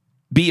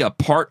be a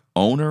part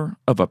owner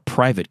of a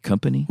private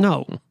company?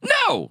 No.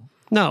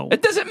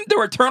 It doesn't. The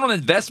return on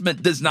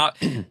investment does not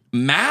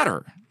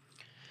matter.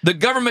 The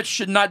government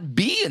should not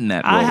be in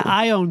that role.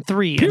 I own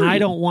 3, period. And I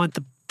don't want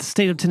the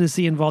state of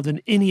Tennessee involved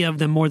in any of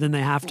them more than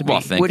they have to be.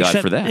 Well, thank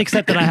God for that.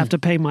 Except that I have to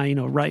pay my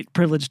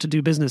privilege to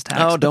do business tax.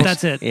 Oh,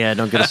 that's it. Yeah,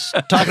 don't get us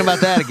talking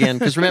about that again,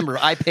 because remember,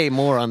 I pay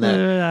more on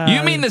that.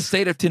 You mean the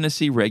state of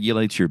Tennessee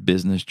regulates your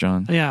business,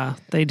 John? Yeah,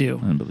 they do.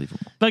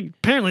 Unbelievable. But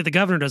apparently the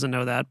governor doesn't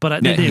know that,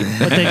 but they do.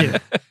 But they do.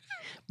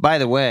 By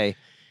the way,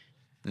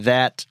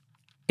 that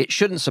it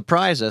shouldn't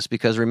surprise us,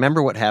 because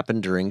remember what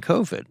happened during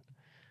COVID.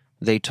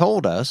 They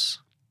told us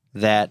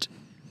that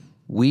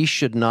we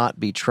should not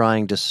be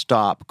trying to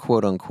stop,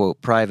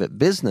 quote-unquote, private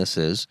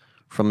businesses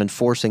from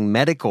enforcing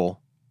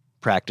medical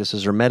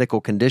practices or medical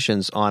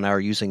conditions on our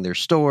using their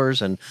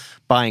stores and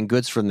buying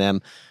goods from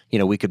them.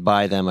 We could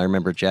buy them. I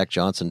remember Jack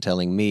Johnson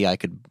telling me I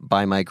could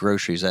buy my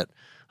groceries at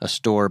a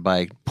store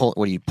by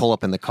you pull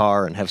up in the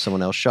car and have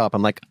someone else shop.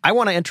 I'm like, I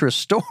want to enter a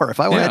store.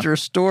 If I want to enter a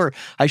store,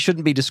 I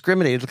shouldn't be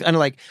discriminated. It's kind of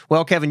like,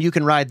 well, Kevin, you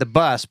can ride the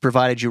bus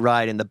provided you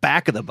ride in the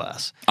back of the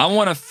bus. I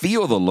want to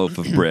feel the loaf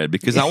of bread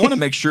because I want to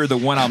make sure the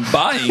one I'm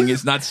buying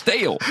is not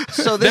stale.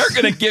 So they're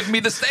going to give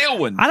me the stale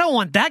one. I don't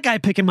want that guy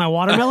picking my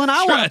watermelon.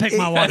 I want to pick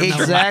my watermelon.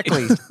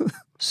 Exactly.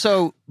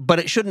 So, but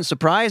it shouldn't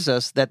surprise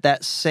us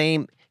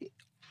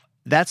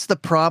that's the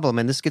problem,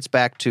 and this gets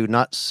back to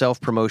not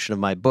self-promotion of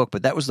my book,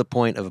 but that was the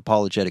point of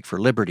Apologetic for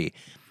Liberty.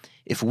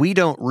 If we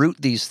don't root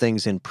these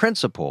things in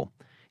principle,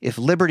 if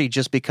liberty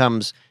just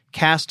becomes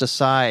cast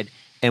aside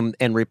and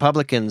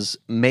Republicans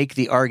make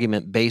the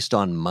argument based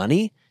on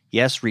money,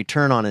 yes,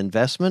 return on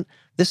investment,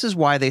 this is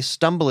why they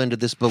stumble into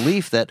this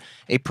belief that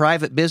a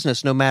private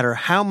business, no matter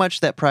how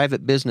much that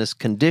private business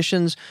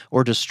conditions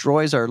or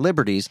destroys our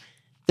liberties,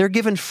 they're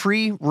given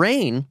free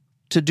rein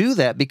to do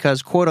that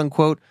because, quote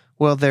unquote,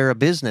 well, they're a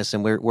business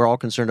and we're all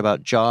concerned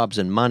about jobs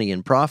and money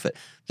and profit.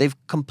 They've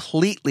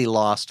completely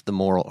lost the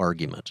moral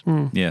argument.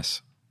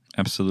 Yes,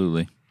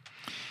 absolutely.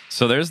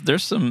 So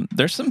there's some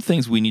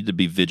things we need to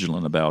be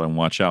vigilant about and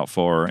watch out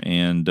for.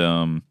 And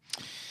that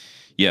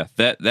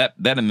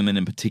amendment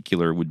in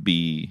particular would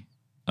be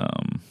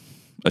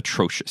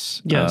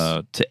atrocious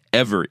to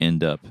ever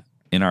end up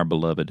in our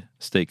beloved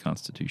state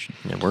constitution.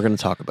 Yeah, we're going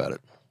to talk about it.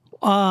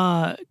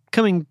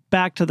 Coming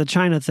back to the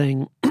China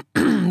thing,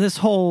 this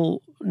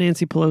whole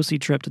Nancy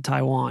Pelosi trip to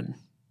Taiwan.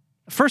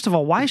 First of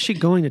all, why is she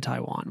going to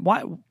Taiwan?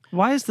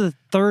 Why is the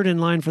third in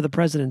line for the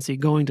presidency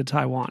going to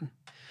Taiwan?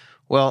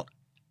 Well,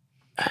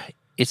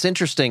 it's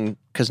interesting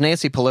because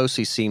Nancy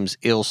Pelosi seems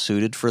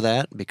ill-suited for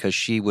that because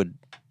she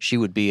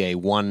would be a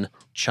one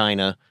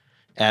China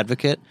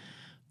advocate,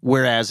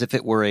 whereas if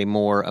it were a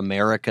more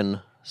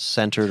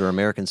American-centered or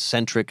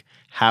American-centric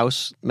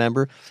House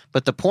member.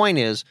 But the point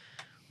is,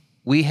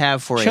 we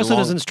have for she also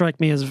doesn't strike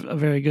me as a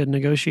very good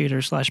negotiator /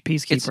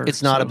 peacekeeper.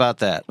 It's not about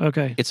that.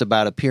 Okay. It's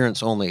about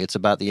appearance only. It's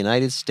about the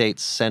United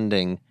States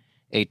sending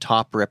a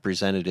top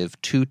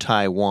representative to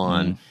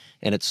Taiwan,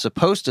 and it's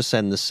supposed to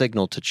send the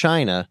signal to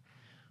China,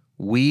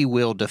 we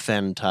will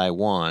defend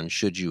Taiwan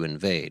should you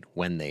invade,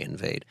 when they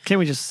invade. Can't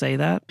we just say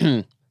that?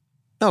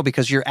 No,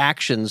 because your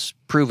actions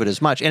prove it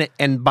as much.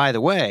 And by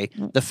the way,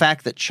 the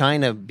fact that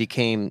China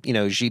became, Xi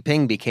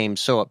Jinping became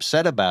so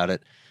upset about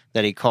it,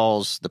 that he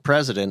calls the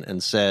president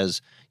and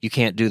says, you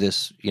can't do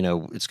this,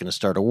 it's going to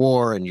start a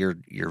war and you're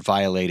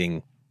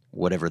violating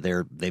whatever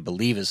they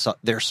believe is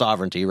their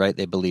sovereignty, right?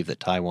 They believe that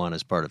Taiwan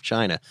is part of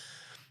China.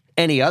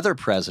 Any other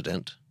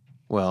president,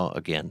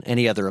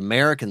 any other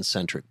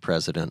American-centric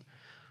president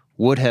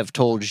would have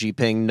told Xi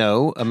Jinping,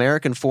 no,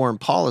 American foreign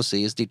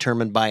policy is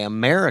determined by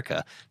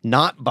America,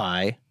 not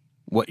by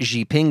what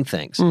Xi Jinping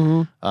thinks.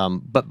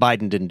 But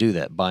Biden didn't do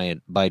that.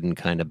 Biden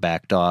kind of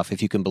backed off.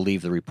 If you can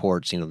believe the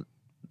reports,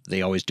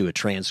 they always do a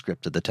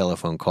transcript of the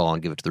telephone call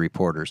and give it to the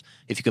reporters.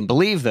 If you can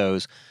believe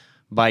those,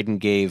 Biden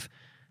gave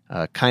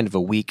kind of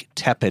a weak,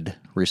 tepid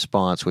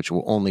response, which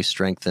will only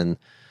strengthen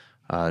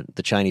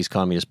the Chinese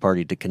Communist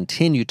Party to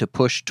continue to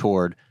push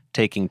toward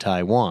taking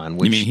Taiwan.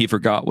 You mean he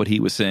forgot what he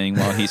was saying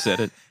while he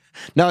said it?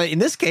 No, in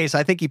this case,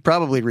 I think he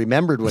probably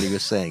remembered what he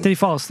was saying. Did he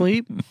fall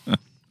asleep?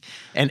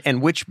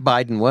 And which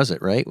Biden was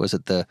it, right? Was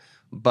it the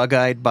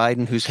bug-eyed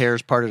Biden whose hair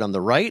is parted on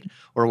the right,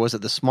 or was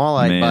it the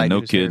small-eyed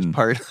Biden whose hair is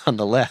parted on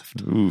the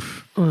left?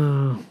 Oof.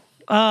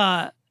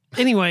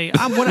 Anyway,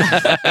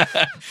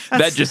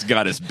 that just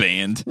got us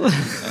banned.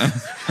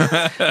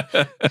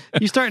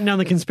 You're starting down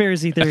the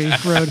conspiracy theory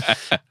road.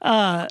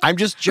 I'm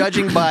just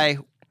judging by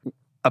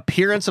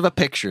appearance of a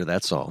picture,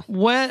 that's all.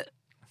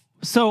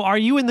 So are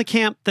you in the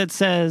camp that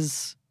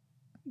says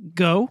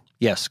go?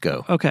 Yes,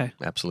 go. Okay.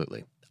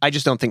 Absolutely. I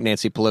just don't think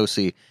Nancy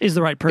Pelosi is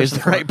the right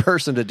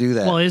person to do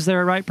that. Well, is there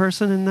a right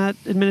person in that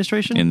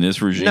administration? In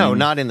this regime? No,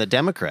 not in the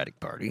Democratic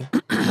Party.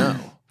 No.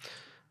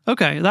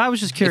 Okay, I was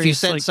just curious. If you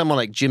sent someone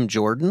like Jim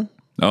Jordan.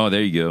 Oh,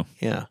 there you go.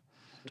 Yeah.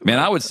 Man,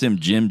 I would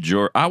send Jim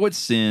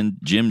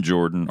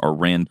Jordan or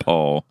Rand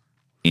Paul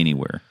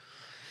anywhere,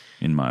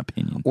 in my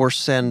opinion. Or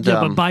send...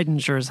 but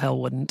Biden sure as hell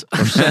wouldn't.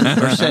 Or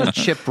send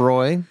Chip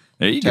Roy.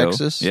 There you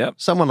Texas. Go. Yep.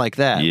 Someone like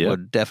that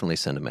would definitely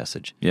send a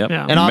message. Yep.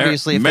 Yeah. And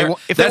obviously,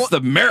 that's the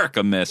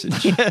America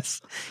message. Yes.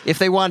 If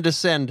they wanted to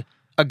send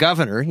a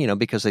governor,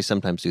 because they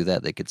sometimes do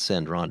that, they could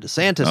send Ron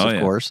DeSantis,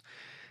 of course.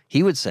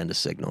 He would send a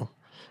signal.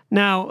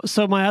 Now,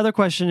 so my other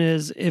question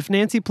is, if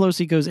Nancy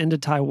Pelosi goes into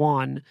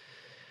Taiwan,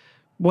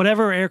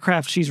 whatever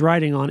aircraft she's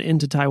riding on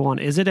into Taiwan,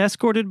 is it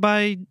escorted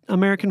by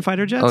American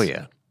fighter jets? Oh,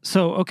 yeah.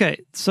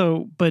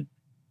 But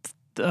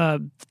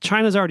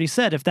China's already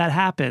said if that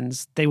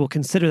happens, they will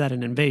consider that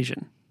an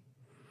invasion.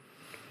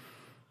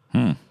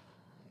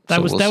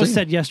 That was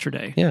said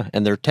yesterday. Yeah,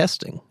 and they're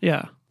testing.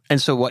 Yeah.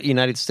 And so what the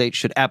United States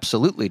should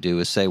absolutely do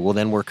is say, well,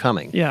 then we're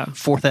coming. Yeah.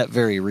 For that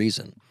very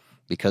reason.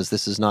 Because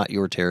this is not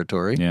your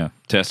territory. Yeah.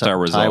 Test our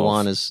resolve.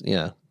 Taiwan is,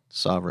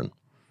 sovereign.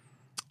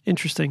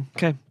 Interesting.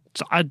 Okay.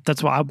 So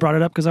that's why I brought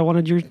it up, because I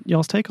wanted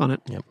y'all's take on it.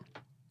 Yep.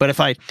 But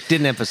if I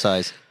didn't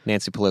emphasize,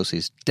 Nancy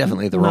Pelosi's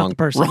definitely the Not wrong the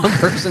person.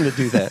 person to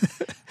do that.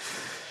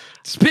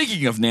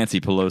 Speaking of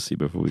Nancy Pelosi,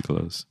 before we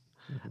close,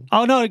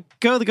 Oh no,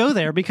 go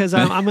there because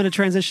I'm going to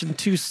transition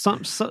to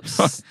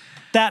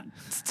that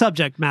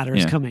subject matter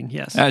is coming.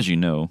 Yes, as you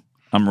know,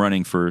 I'm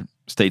running for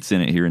state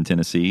senate here in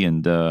Tennessee,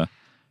 and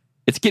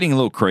it's getting a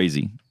little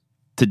crazy.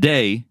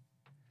 Today,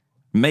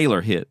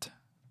 mailer hit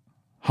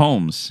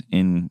homes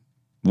in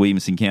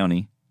Williamson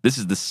County. This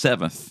is the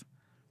 7th.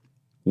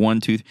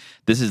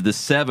 This is the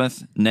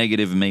 7th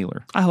negative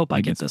mailer. I hope I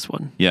get this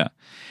one. Yeah.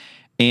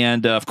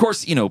 And of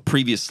course,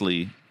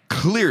 previously,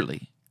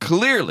 clearly,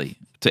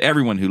 to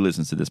everyone who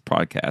listens to this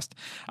podcast,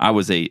 I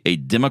was a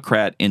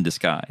Democrat in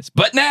disguise.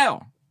 But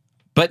now,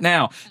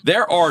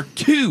 there are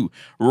 2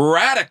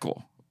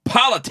 radical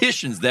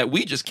politicians that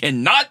we just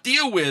cannot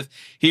deal with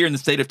here in the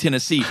state of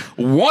Tennessee.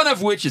 One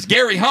of which is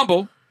Gary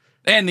Humble,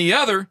 and the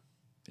other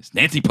is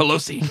Nancy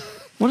Pelosi.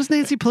 What does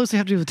Nancy Pelosi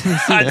have to do with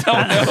Tennessee? I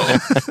don't know.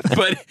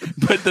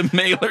 but the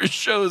mailer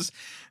shows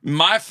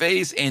my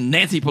face and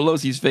Nancy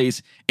Pelosi's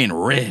face in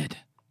red.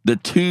 The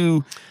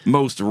 2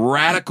 most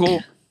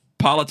radical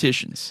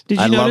politicians.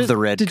 I love the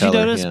red Did color,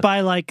 you notice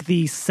by like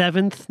the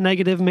 7th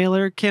negative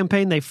mailer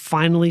campaign, they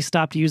finally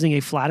stopped using a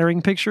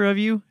flattering picture of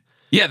you?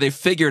 Yeah, they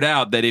figured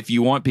out that if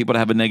you want people to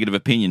have a negative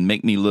opinion,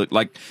 make me look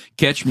like,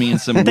 catch me in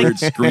some weird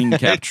screen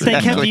capture.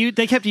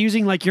 They kept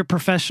using like your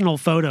professional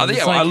photos.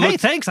 Yeah, well, hey,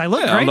 thanks, I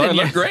look great. I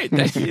look great.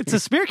 It's a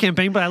smear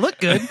campaign, but I look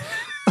good.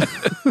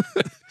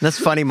 That's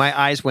funny. My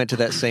eyes went to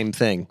that same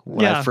thing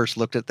when I first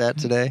looked at that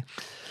today.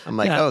 I'm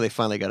like, they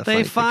finally got a funny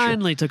picture. They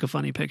finally took a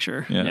funny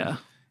picture. Yeah.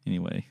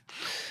 Anyway,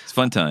 it's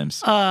fun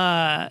times.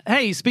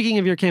 Hey, speaking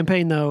of your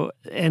campaign, though,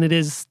 and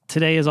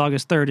today is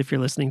August 3rd if you're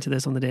listening to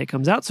this on the day it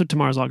comes out, so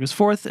tomorrow's August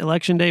 4th,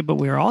 Election Day, but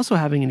we are also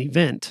having an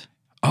event.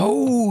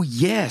 Oh,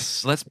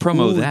 yes. Let's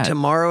promo that.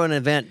 Tomorrow an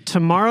event.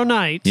 Tomorrow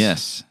night.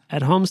 Yes.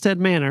 At Homestead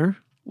Manor,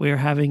 we are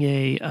having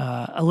a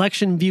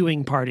election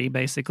viewing party,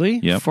 basically,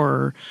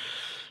 for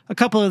a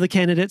couple of the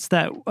candidates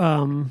that...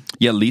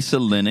 Lisa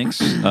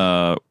Lennox,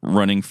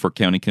 running for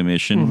county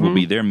commission, will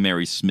be there.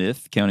 Mary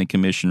Smith, county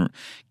commission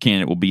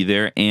candidate, will be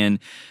there. And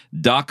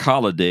Doc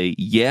Holliday,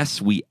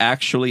 yes, we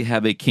actually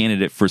have a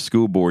candidate for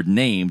school board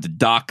named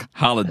Doc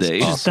Holliday.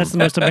 That's awesome. That's the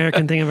most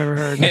American thing I've ever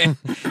heard.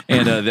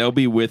 and they'll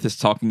be with us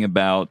talking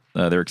about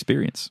their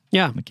experience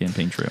on the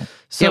campaign trail.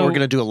 So we're going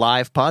to do a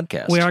live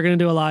podcast. We are going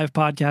to do a live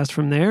podcast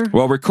from there.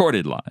 Well,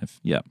 recorded live,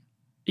 Yeah,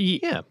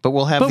 but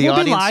we'll have the we'll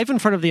audience. Be live in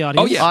front of the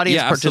audience. Oh, yeah.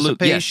 Audience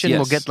participation. Yes.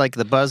 We'll get like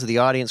the buzz of the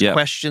audience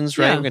questions,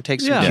 right? Yeah. We're going to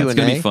take some Q&A. It's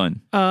going to be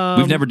fun.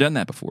 We've never done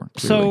that before.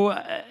 Clearly. So,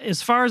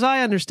 as far as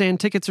I understand,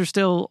 tickets are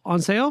still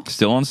on sale?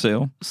 Still on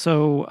sale.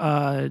 So,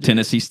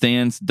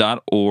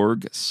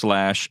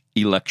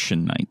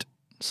 TennesseeStands.org/election night.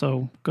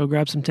 So, go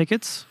grab some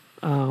tickets.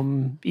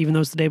 Even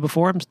though it's the day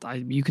before,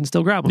 you can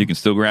still grab them. You can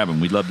still grab them.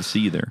 We'd love to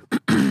see you there.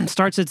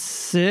 Starts at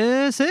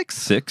 6?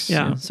 6?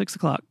 Yeah, 6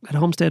 o'clock at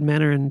Homestead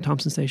Manor in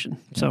Thompson Station.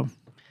 Yeah. So,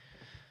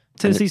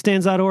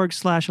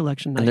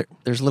 TennesseeStands.org/election night. And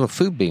there's a little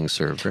food being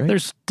served, right?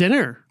 There's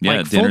dinner.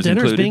 Yeah, full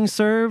dinner's being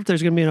served.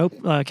 There's going to be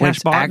an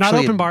cash bar. Not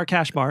open bar,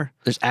 cash bar.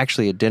 There's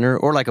actually a dinner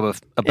or like a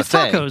buffet. It's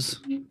tacos.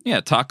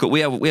 Yeah, taco. We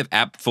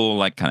have full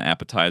like kind of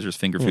appetizers,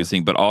 finger food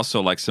thing, but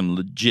also like some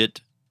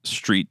legit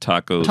street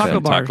tacos.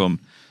 Taco bar.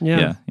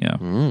 Yeah.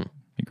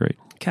 Be great.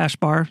 Cash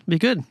bar. Be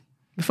good.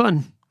 Be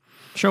fun.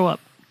 Show up.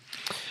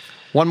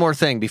 One more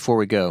thing before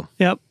we go.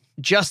 Yep.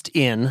 Just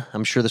in,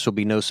 I'm sure this will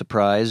be no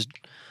surprise,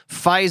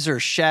 Pfizer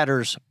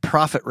shatters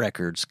profit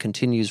records,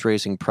 continues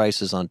raising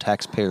prices on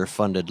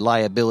taxpayer-funded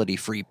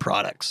liability-free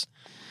products.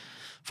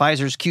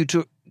 Pfizer's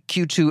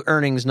Q2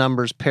 earnings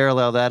numbers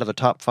parallel that of a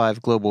top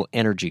 5 global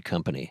energy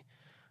company.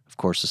 Of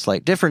course, the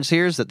slight difference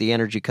here is that the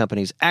energy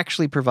companies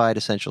actually provide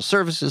essential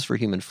services for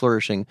human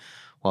flourishing,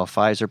 while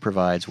Pfizer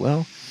provides,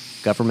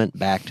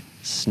 government-backed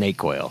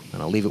snake oil.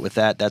 And I'll leave it with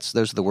that. Those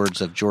are the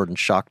words of Jordan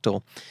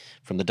Schachtel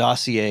from the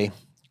Dossier.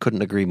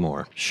 Couldn't agree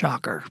more.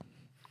 Shocker.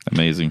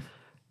 Amazing.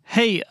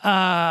 Hey,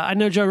 I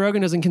know Joe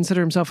Rogan doesn't consider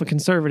himself a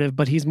conservative,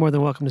 but he's more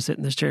than welcome to sit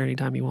in this chair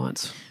anytime he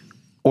wants.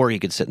 Or he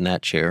could sit in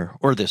that chair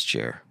or this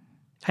chair.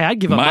 Hey, I'd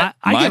give up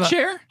my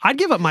chair? I'd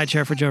give up my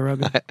chair for Joe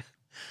Rogan.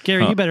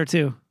 Gary, you better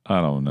too.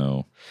 I don't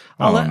know.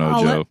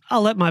 Joe.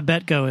 I'll let my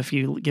bet go if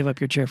you give up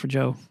your chair for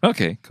Joe.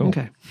 Okay, cool.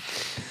 Okay.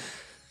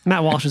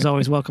 Matt Walsh is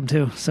always welcome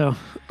too. So,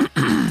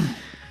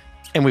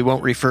 and we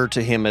won't refer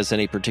to him as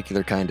any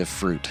particular kind of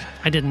fruit.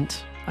 I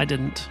didn't,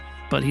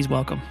 but he's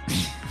welcome.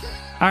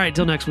 All right,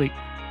 till next week.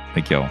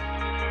 Thank y'all.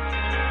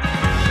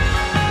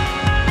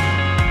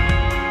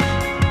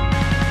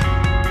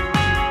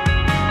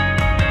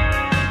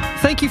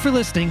 Thank you for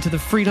listening to the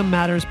Freedom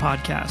Matters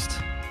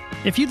podcast.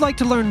 If you'd like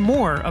to learn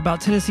more about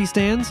Tennessee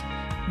Stands,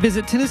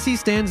 visit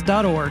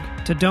TennesseeStands.org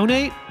to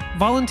donate,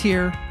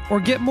 volunteer,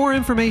 or get more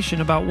information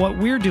about what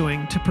we're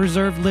doing to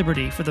preserve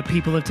liberty for the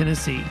people of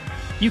Tennessee.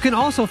 You can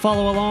also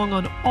follow along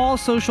on all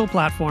social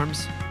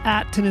platforms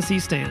at Tennessee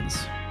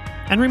Stands.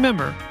 And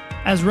remember,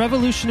 as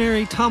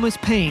revolutionary Thomas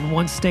Paine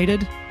once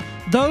stated,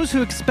 those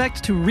who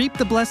expect to reap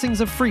the blessings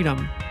of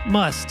freedom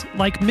must,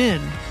 like men,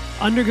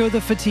 undergo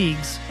the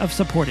fatigues of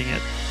supporting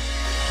it.